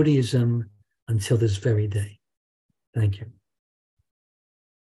of Judaism until this very day. Thank you.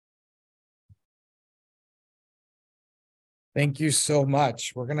 Thank you so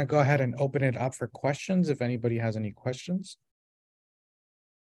much. We're going to go ahead and open it up for questions if anybody has any questions.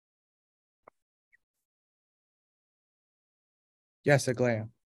 Yes, Aglaya.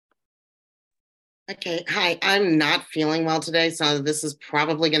 Okay, hi. I'm not feeling well today, so this is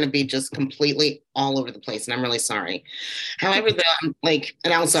probably going to be just completely all over the place, and I'm really sorry. However,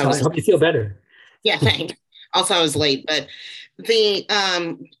 and also I hope you feel better. Yeah, thanks. Also, I was late, but the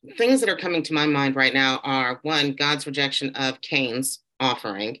things that are coming to my mind right now are, one, God's rejection of Cain's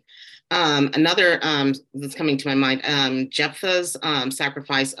offering. Another that's coming to my mind, Jephthah's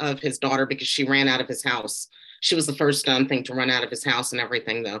sacrifice of his daughter because she ran out of his house. She was the first thing to run out of his house and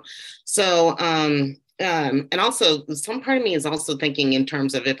everything, though. So, and also, some part of me is also thinking in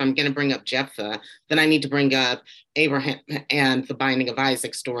terms of, if I'm going to bring up Jephthah, then I need to bring up Abraham and the Binding of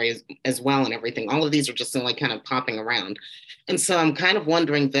Isaac story as well, and everything. All of these are just like kind of popping around. And so I'm kind of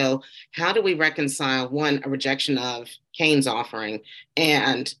wondering, though, how do we reconcile, one, a rejection of Cain's offering,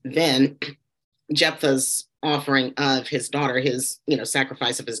 and then Jephthah's offering of his daughter, his,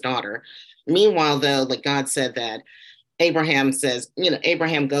 sacrifice of his daughter. Meanwhile, though, like God said that Abraham says,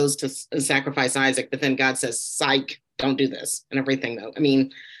 Abraham goes to sacrifice Isaac, but then God says, psych, don't do this and everything, though. I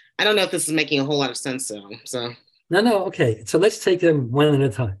mean, I don't know if this is making a whole lot of sense, though. So. No, okay. So let's take them one at a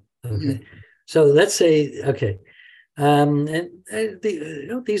time. Okay. Mm-hmm. So let's say, okay.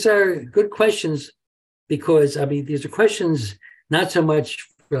 These are good questions because, these are questions not so much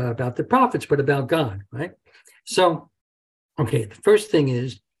about the prophets, but about God, right? So, okay, the first thing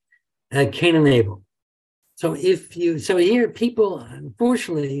is Cain and Abel. So here people,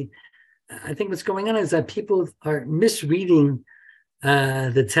 unfortunately, I think what's going on is that people are misreading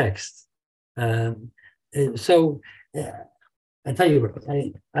the text. I tell you what,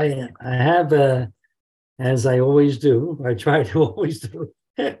 I have, as I always do, I try to always do,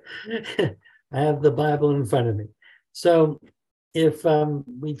 I have the Bible in front of me. So if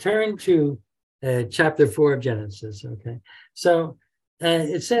we turn to chapter 4 of Genesis, okay, so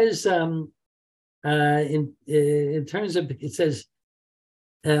it says, in terms of, it says,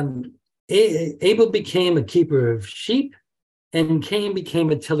 Abel became a keeper of sheep and Cain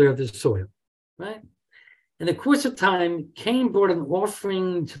became a tiller of the soil, right? In the course of time, Cain brought an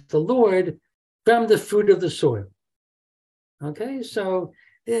offering to the Lord from the fruit of the soil. Okay, so,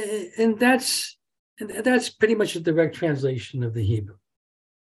 and that's pretty much a direct translation of the Hebrew.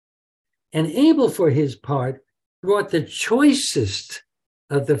 And Abel, for his part, brought the choicest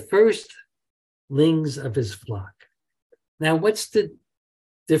of the firstlings of his flock. Now, what's the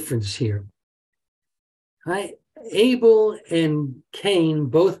difference here? Right? Abel and Cain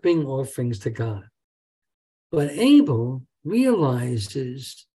both bring offerings to God. But Abel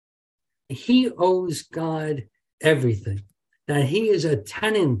realizes he owes God everything, that he is a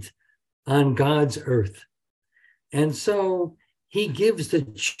tenant on God's earth. And so he gives the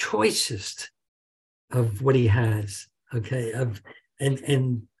choicest of what he has, okay,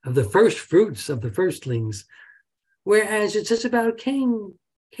 and of the first fruits of the firstlings. Whereas it says about Cain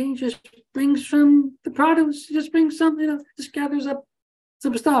just brings from the produce, he just brings some, just gathers up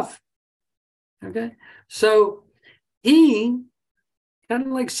some stuff. Okay. So he kind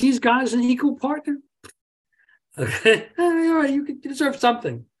of like sees God as an equal partner. Okay. All right, you deserve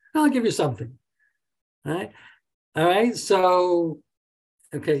something. I'll give you something. All right. All right. So,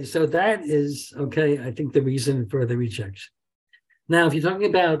 okay. So that is, okay, I think the reason for the rejection. Now, if you're talking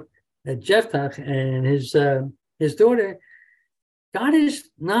about Jephthah and his daughter, God is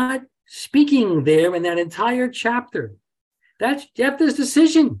not speaking there in that entire chapter. That's Jephthah's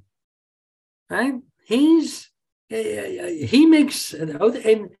decision, right? He makes an oath,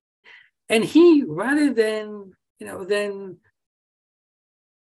 and he, rather than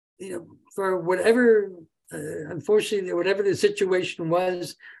for whatever, unfortunately, whatever the situation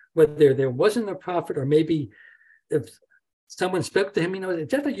was, whether there wasn't a prophet, or maybe if someone spoke to him,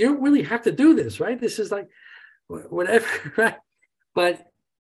 Jephthah, you don't really have to do this, right? This is like whatever, right? But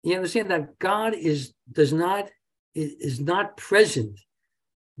you understand that God is not present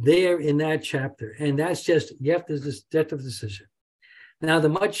there in that chapter, and that's just Jephthah's decision. Now, the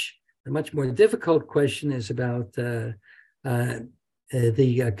much The much more difficult question is about the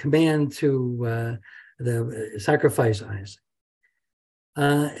command to the sacrifice Isaac.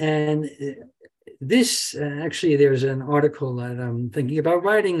 And this, actually, there's an article that I'm thinking about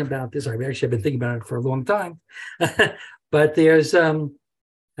writing about this. I've actually been thinking about it for a long time. But there's, I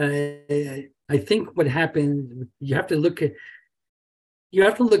think what happened, you have to look at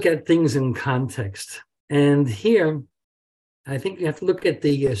things in context. And here, I think you have to look at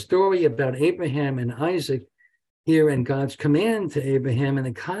the story about Abraham and Isaac here and God's command to Abraham in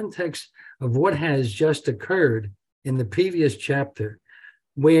the context of what has just occurred in the previous chapter,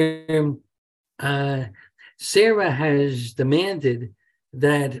 where Sarah has demanded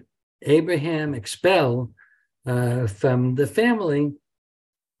that Abraham expel from the family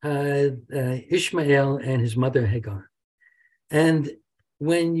Ishmael and his mother Hagar. And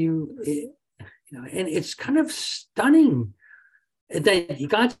when and it's kind of stunning that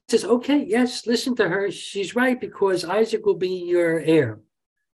God says, okay, yes, listen to her. She's right, because Isaac will be your heir.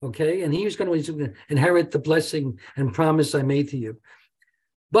 Okay. And he's going to inherit the blessing and promise I made to you.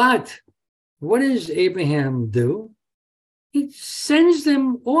 But what does Abraham do? He sends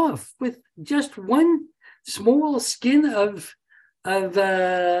them off with just one small skin of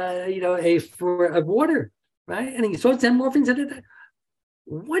water, right? And he throws them off into the.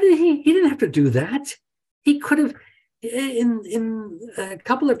 What did he? He didn't have to do that. He could have. In a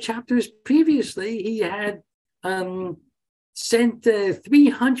couple of chapters previously, he had sent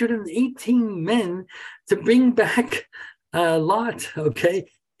 318 men to bring back Lot. Okay,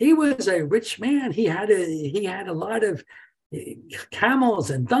 he was a rich man. He had a lot of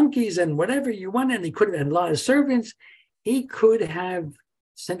camels and donkeys and whatever you want, and he could have had a lot of servants. He could have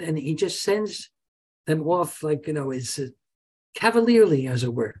sent, and he just sends them off like it's cavalierly, as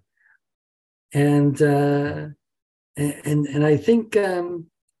it were. And I think, and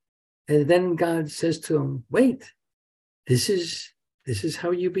then God says to him, "Wait, this is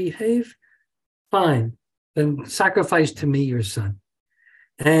how you behave? Fine, then sacrifice to me your son."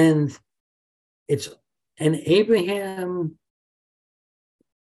 And Abraham,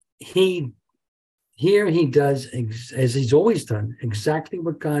 he does, as he's always done, exactly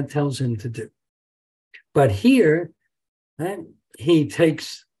what God tells him to do. But here, he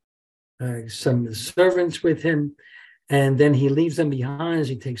takes some servants with him, and then he leaves them behind.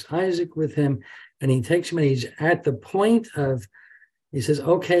 He takes Isaac with him, and he takes him, and he's at the point of, he says,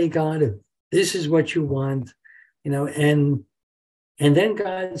 okay, God, if this is what you want, and then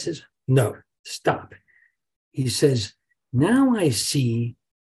God says, no, stop. He says, now I see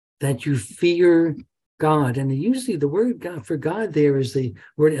that you fear God. And usually the word God for God there is the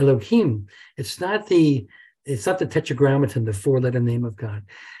word Elohim. It's not the tetragrammaton, the four-letter name of God.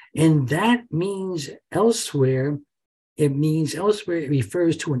 And that means elsewhere, it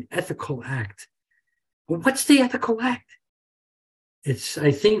refers to an ethical act. Well, what's the ethical act?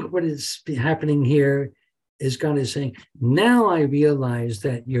 I think what is happening here is God is saying, now I realize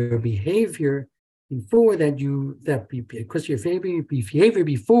that your behavior before because your behavior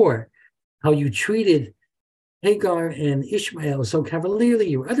before, how you treated Hagar and Ishmael so cavalierly,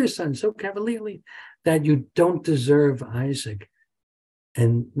 your other son so cavalierly, that you don't deserve Isaac.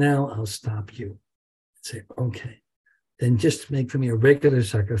 And now I'll stop you. Say, okay, then just make for me a regular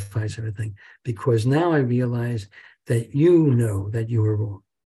sacrifice and everything, because now I realize that you know that you were wrong.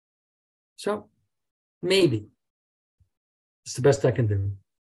 So maybe it's the best I can do.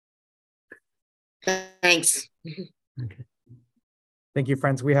 Thanks. Okay. Thank you,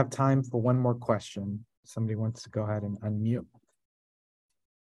 friends. We have time for one more question. Somebody wants to go ahead and unmute.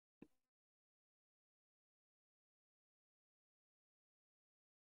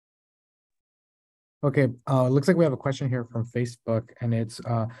 Okay, it looks like we have a question here from Facebook, and it's,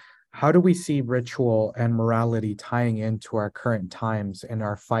 how do we see ritual and morality tying into our current times and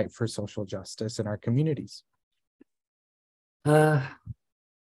our fight for social justice in our communities?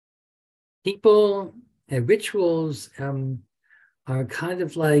 Rituals are kind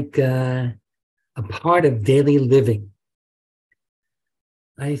of like a part of daily living.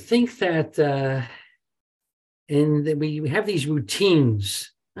 I think that we have these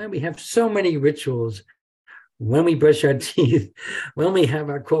routines. We have so many rituals when we brush our teeth, when we have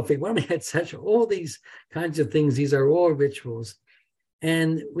our coffee, when we had all these kinds of things. These are all rituals.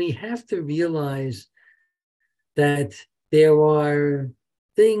 And we have to realize that there are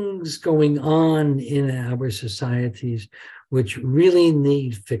things going on in our societies which really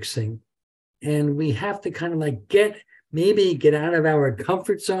need fixing. And we have to kind of like get out of our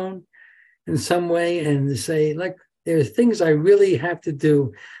comfort zone in some way and say, like, there's things I really have to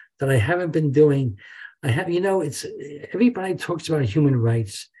do that I haven't been doing. Everybody talks about human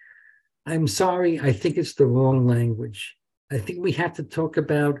rights, I'm sorry, I think it's the wrong language. I think we have to talk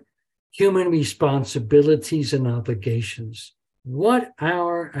about human responsibilities and obligations. What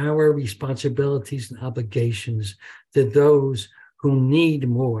are our responsibilities and obligations to those who need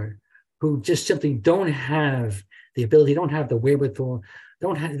more, who just simply don't have the ability, don't have the wherewithal,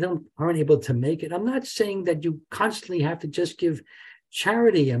 aren't able to make it? I'm not saying that you constantly have to just give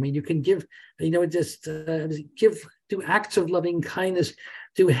charity. I mean, you can give, just do acts of loving kindness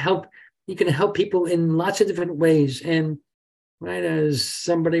to help. You can help people in lots of different ways. And right, as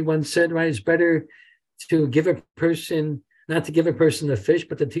somebody once said, right, it's better to give a person, not to give a person a fish,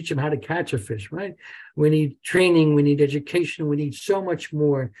 but to teach them how to catch a fish, right? We need training, we need education, we need so much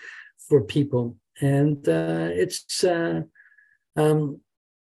more for people. And I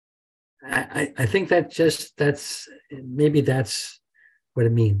think that's what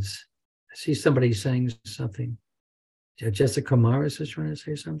it means. I see somebody saying something. Jessica Morris is trying to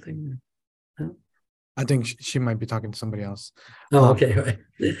say something. No? I think she might be talking to somebody else. Oh, okay.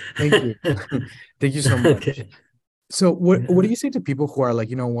 Thank you. Thank you so much. Okay. So what do you say to people who are like,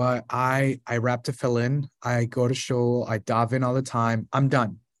 you know what, I rap to fill in, I go to shul, I dive in all the time, I'm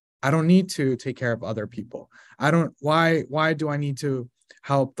done. I don't need to take care of other people. Why do I need to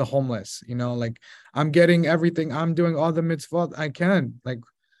help the homeless? Like, I'm getting everything, I'm doing all the mitzvot I can. Like,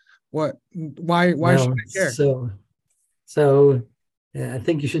 why should I care? So I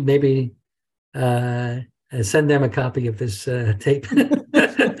think you should maybe send them a copy of this tape.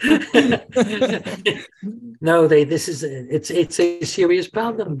 No, it's a serious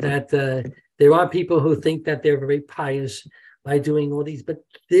problem that there are people who think that they're very pious by doing all these, but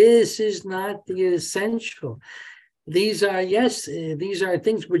this is not the essential. These are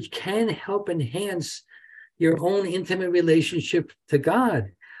things which can help enhance your own intimate relationship to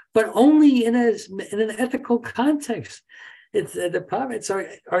God, but only in an ethical context. It's the prophets are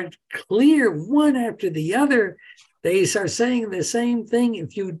clear one after the other. They are saying the same thing.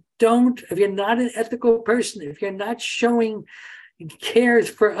 If you're not an ethical person, if you're not showing cares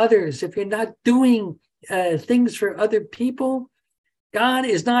for others, if you're not doing things for other people, God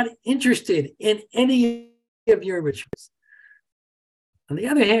is not interested in any of your rituals. On the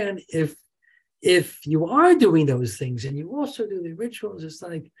other hand, if you are doing those things and you also do the rituals, it's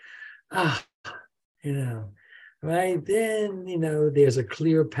like, right? Then, there's a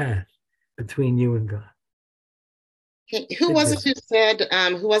clear path between you and God. Who was it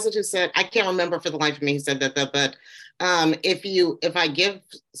who said, I can't remember for the life of me who said that, but if I give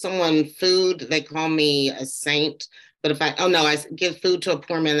someone food, they call me a saint. But I give food to a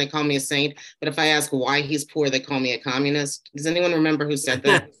poor man, they call me a saint. But if I ask why he's poor, they call me a communist. Does anyone remember who said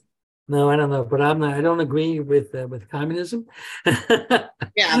that? No, I don't know, but I don't agree with communism.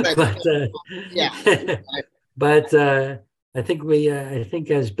 Yeah, but I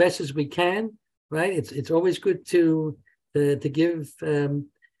think as best as we can, right? It's always good to give, to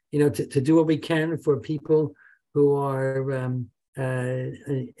do what we can for people who are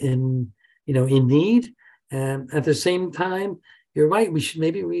in need. At the same time, you're right. We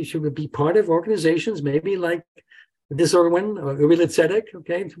should be part of organizations, maybe like this or Uri Tzedek,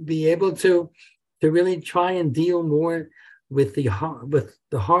 okay, to be able to really try and deal more with the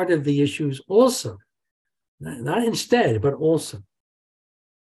heart of the issues also, not instead, but also,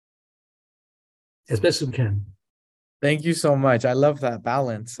 as best as we can. Thank you so much. I love that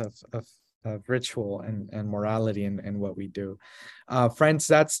balance of ritual and morality and what we do. Friends,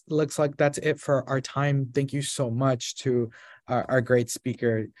 looks like that's it for our time. Thank you so much to our great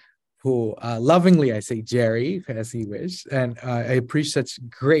speaker, who lovingly I say Jerry, as he wished. And I appreciate such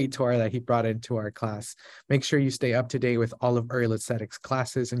great Torah that he brought into our class. Make sure you stay up to date with all of Uri Tzedek's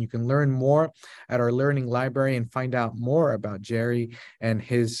classes, and you can learn more at our learning library and find out more about Jerry and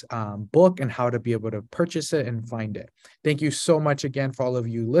his book and how to be able to purchase it and find it. Thank you so much again for all of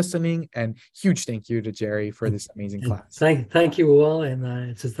you listening, and huge thank you to Jerry for this amazing class. Thank you all, and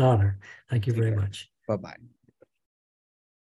it's an honor. Thank you very much. Bye-bye.